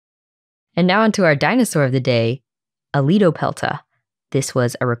And now onto our dinosaur of the day, Aletopelta. This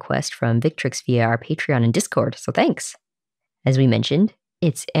was a request from Victrix via our Patreon and Discord, so thanks. As we mentioned,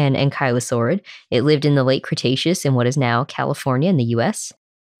 it's an Ankylosaurid. It lived in the Late Cretaceous in what is now California in the US.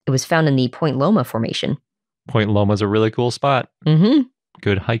 It was found in the Point Loma Formation. Point Loma's a really cool spot. Mm-hmm.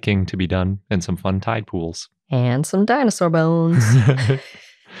 Good hiking to be done and some fun tide pools. And some dinosaur bones.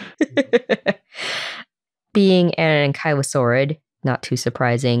 Being an Ankylosaurid, not too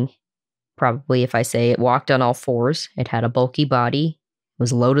surprising. Probably if I say it walked on all fours, it had a bulky body, it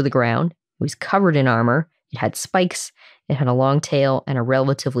was low to the ground, it was covered in armor, it had spikes, it had a long tail, and a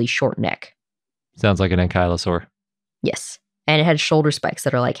relatively short neck. Sounds like an ankylosaur. Yes, and it had shoulder spikes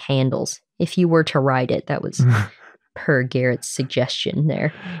that are like handles. If you were to ride it, that was per Garrett's suggestion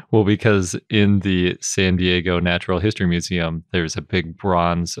there. Well, because in the San Diego Natural History Museum, there's a big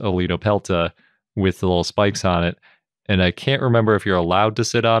bronze Aletopelta with the little spikes on it. And I can't remember if you're allowed to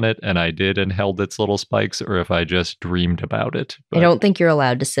sit on it, and I did and held its little spikes, or if I just dreamed about it. But I don't think you're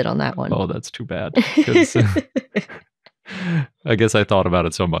allowed to sit on that one. Oh, that's too bad. I guess I thought about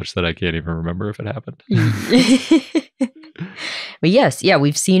it so much that I can't even remember if it happened. But yes, yeah,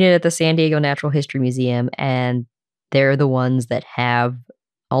 we've seen it at the San Diego Natural History Museum, and they're the ones that have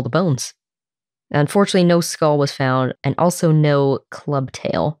all the bones. Unfortunately, no skull was found, and also no club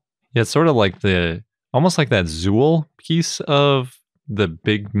tail. Yeah, it's sort of like almost like that Zool piece of the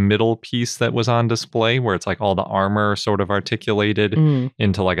big middle piece that was on display, where it's like all the armor sort of articulated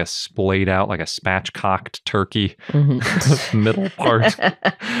into like a splayed out, like a spatchcocked turkey middle part.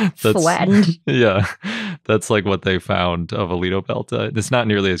 That's flattened. Yeah, that's like what they found of Aletopelta. It's not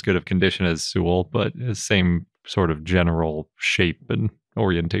nearly as good of condition as Zool, but the same sort of general shape and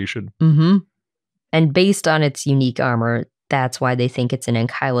orientation. Mm-hmm. And based on its unique armor, that's why they think it's an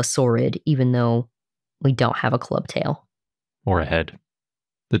Ankylosaurid, even though we don't have a club tail. Or a head.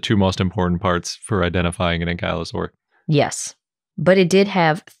 The two most important parts for identifying an ankylosaur. Yes. But it did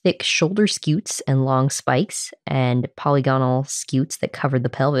have thick shoulder scutes and long spikes and polygonal scutes that covered the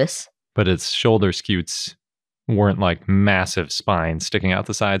pelvis. But its shoulder scutes weren't like massive spines sticking out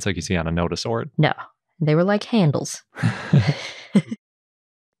the sides like you see on a nodosaurid. No. They were like handles.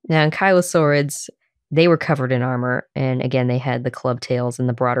 Now, Ankylosaurids, they were covered in armor, and again, they had the club tails and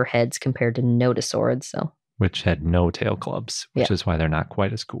the broader heads compared to nodosaurids, so. Which had no tail clubs, which is why they're not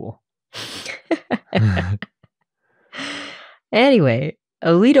quite as cool. Anyway,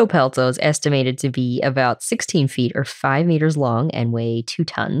 Aletopelta is estimated to be about 16 feet or 5 meters long and weigh 2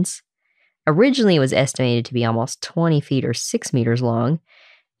 tons. Originally, it was estimated to be almost 20 feet or 6 meters long,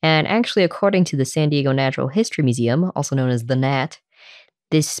 and actually, according to the San Diego Natural History Museum, also known as the NAT,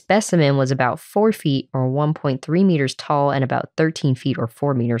 this specimen was about 4 feet or 1.3 meters tall and about 13 feet or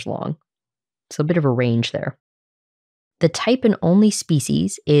 4 meters long. So a bit of a range there. The type and only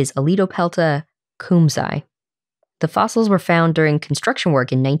species is Aletopelta coombsi. The fossils were found during construction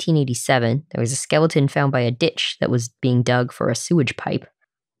work in 1987. There was a skeleton found by a ditch that was being dug for a sewage pipe.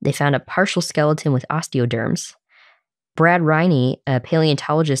 They found a partial skeleton with osteoderms. Brad Riney, a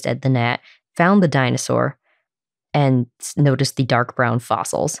paleontologist at the NAT, found the dinosaur and noticed the dark brown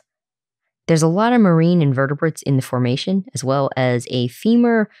fossils. There's a lot of marine invertebrates in the formation, as well as a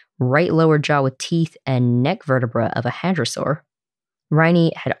femur, right lower jaw with teeth, and neck vertebra of a hadrosaur.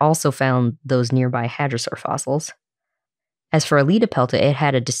 Riney had also found those nearby hadrosaur fossils. As for Aletopelta, it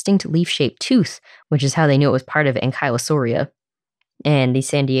had a distinct leaf-shaped tooth, which is how they knew it was part of Ankylosauria. And the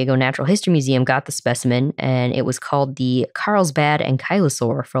San Diego Natural History Museum got the specimen, and it was called the Carlsbad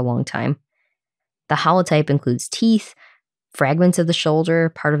Ankylosaur for a long time. The holotype includes teeth, fragments of the shoulder,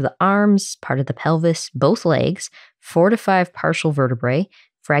 part of the arms, part of the pelvis, both legs, 4 to 5 partial vertebrae,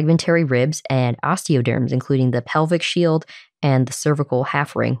 fragmentary ribs, and osteoderms, including the pelvic shield and the cervical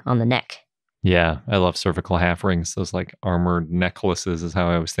half ring on the neck. Yeah, I love cervical half rings. Those like armored necklaces is how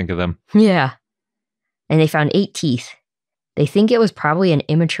I always think of them. Yeah. And they found 8 teeth. They think it was probably an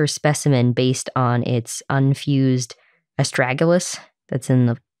immature specimen based on its unfused astragalus that's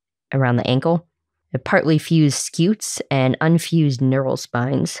around the ankle. Partly fused scutes and unfused neural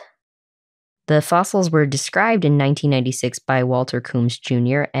spines. The fossils were described in 1996 by Walter Coombs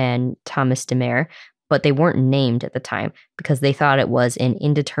Jr. and Thomas DeMare, but they weren't named at the time because they thought it was an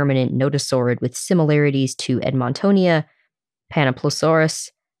indeterminate nodosaurid with similarities to Edmontonia,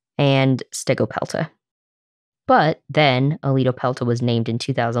 Panoplosaurus, and Stegopelta. But then Aletopelta was named in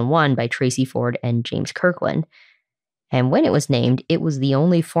 2001 by Tracy Ford and James Kirkland. And when it was named, it was the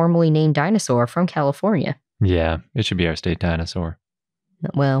only formally named dinosaur from California. Yeah, it should be our state dinosaur.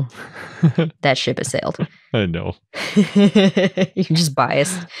 Well, that ship has sailed. I know. You're just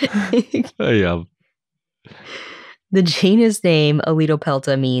biased. I am. The genus name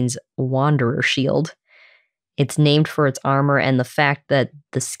Aletopelta means wanderer shield. It's named for its armor and the fact that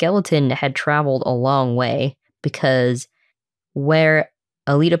the skeleton had traveled a long way, because where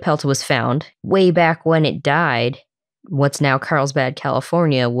Aletopelta was found, way back when it died, what's now Carlsbad,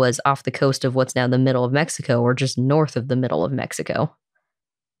 California, was off the coast of what's now the middle of Mexico, or just north of the middle of Mexico.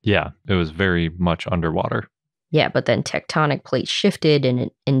 Yeah, it was very much underwater. Yeah, but then tectonic plates shifted and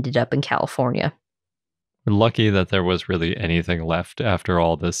it ended up in California. We're lucky that there was really anything left after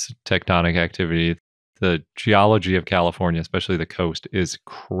all this tectonic activity. The geology of California, especially the coast, is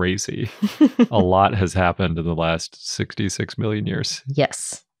crazy. A lot has happened in the last 66 million years.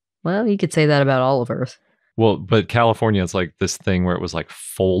 Yes. Well, you could say that about all of Earth. Well, but California is like this thing where it was like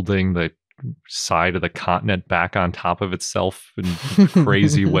folding the side of the continent back on top of itself in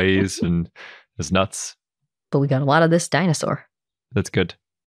crazy ways, and it's nuts. But we got a lot of this dinosaur. That's good.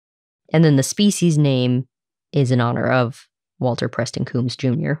 And then the species name is in honor of Walter Preston Coombs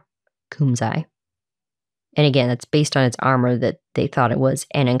Jr., Coombs Eye. And again, it's based on its armor that they thought it was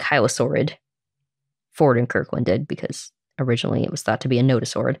an Ankylosaurid. Ford and Kirkland did, because originally it was thought to be a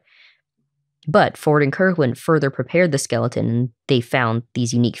nodosaurid. But Ford and Kirkland further prepared the skeleton, and they found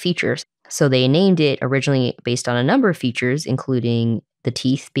these unique features. So they named it originally based on a number of features, including the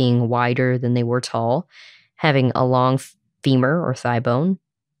teeth being wider than they were tall, having a long femur or thigh bone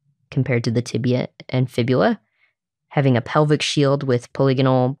compared to the tibia and fibula, having a pelvic shield with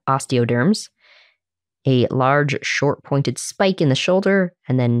polygonal osteoderms, a large, short-pointed spike in the shoulder,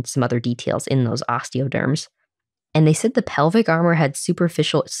 and then some other details in those osteoderms. And they said the pelvic armor had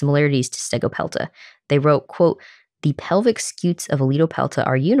superficial similarities to Stegopelta. They wrote, quote, "The pelvic scutes of Aletopelta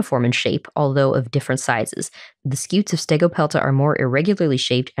are uniform in shape, although of different sizes. The scutes of Stegopelta are more irregularly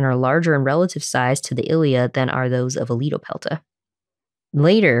shaped and are larger in relative size to the ilia than are those of Aletopelta."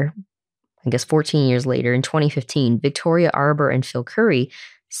 Later, I guess 14 years later, in 2015, Victoria Arbour and Phil Curry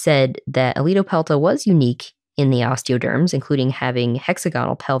said that Aletopelta was unique in the osteoderms, including having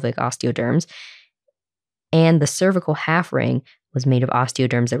hexagonal pelvic osteoderms, and the cervical half ring was made of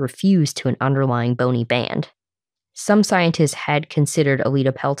osteoderms that were fused to an underlying bony band. Some scientists had considered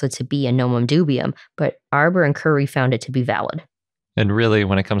Aletopelta to be a nomen dubium, but Arbour and Curry found it to be valid. And really,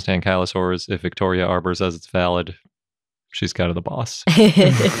 when it comes to Ankylosaurs, if Victoria Arbour says it's valid, she's kind of the boss.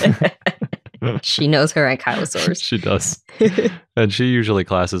 She knows her Ankylosaurs. She does. And she usually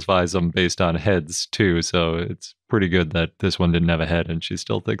classifies them based on heads, too. So it's pretty good that this one didn't have a head and she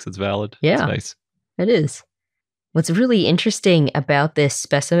still thinks it's valid. Yeah. It's nice. It is. What's really interesting about this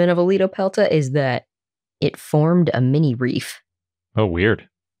specimen of Aletopelta is that it formed a mini reef. Oh, weird.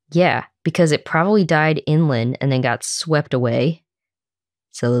 Yeah, because it probably died inland and then got swept away.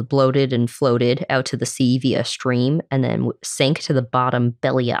 So it bloated and floated out to the sea via a stream and then sank to the bottom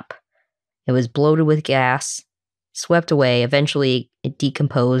belly up. It was bloated with gas, swept away. Eventually, it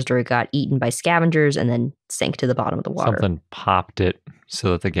decomposed or it got eaten by scavengers and then sank to the bottom of the water. Something popped it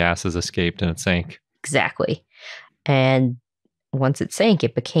so that the gases escaped and it sank. Exactly. And once it sank,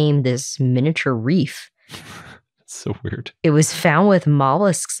 it became this miniature reef. It's so weird. It was found with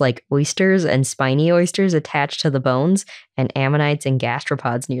mollusks like oysters and spiny oysters attached to the bones, and ammonites and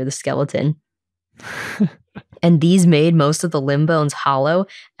gastropods near the skeleton. And these made most of the limb bones hollow,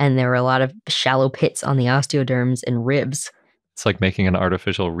 and there were a lot of shallow pits on the osteoderms and ribs. It's like making an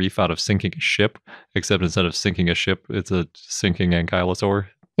artificial reef out of sinking a ship, except instead of sinking a ship, it's a sinking ankylosaur.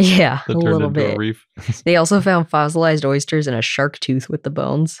 Yeah, that a turned little into bit. A reef. They also found fossilized oysters and a shark tooth with the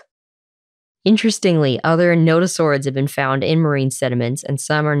bones. Interestingly, other nodosaurids have been found in marine sediments, and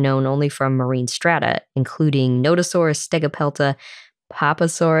some are known only from marine strata, including Nodosaurus, Stegopelta,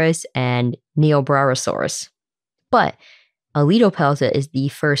 Papasaurus, and Neobrarosaurus. But Aletopelta is the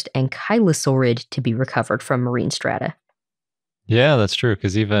first Ankylosaurid to be recovered from marine strata. Yeah, that's true,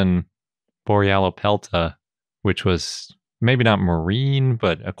 because even Borealopelta, which was maybe not marine,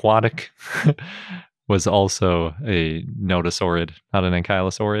 but aquatic, was also a nodosaurid, not an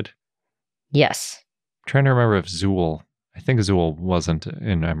ankylosaurid. Yes. I'm trying to remember if Zool, I think Zool wasn't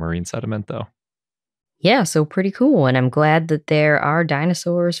in a marine sediment, though. Yeah, so pretty cool. And I'm glad that there are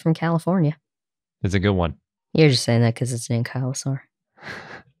dinosaurs from California. It's a good one. You're just saying that because it's an ankylosaur.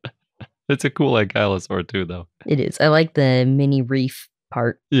 It's a cool ankylosaur, too, though. It is. I like the mini reef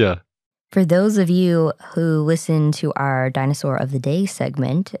part. Yeah. For those of you who listen to our Dinosaur of the Day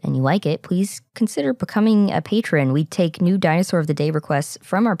segment and you like it, please consider becoming a patron. We take new Dinosaur of the Day requests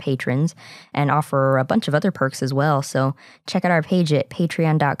from our patrons and offer a bunch of other perks as well. So check out our page at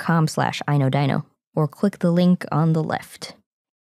patreon.com/iknowdino or click the link on the left.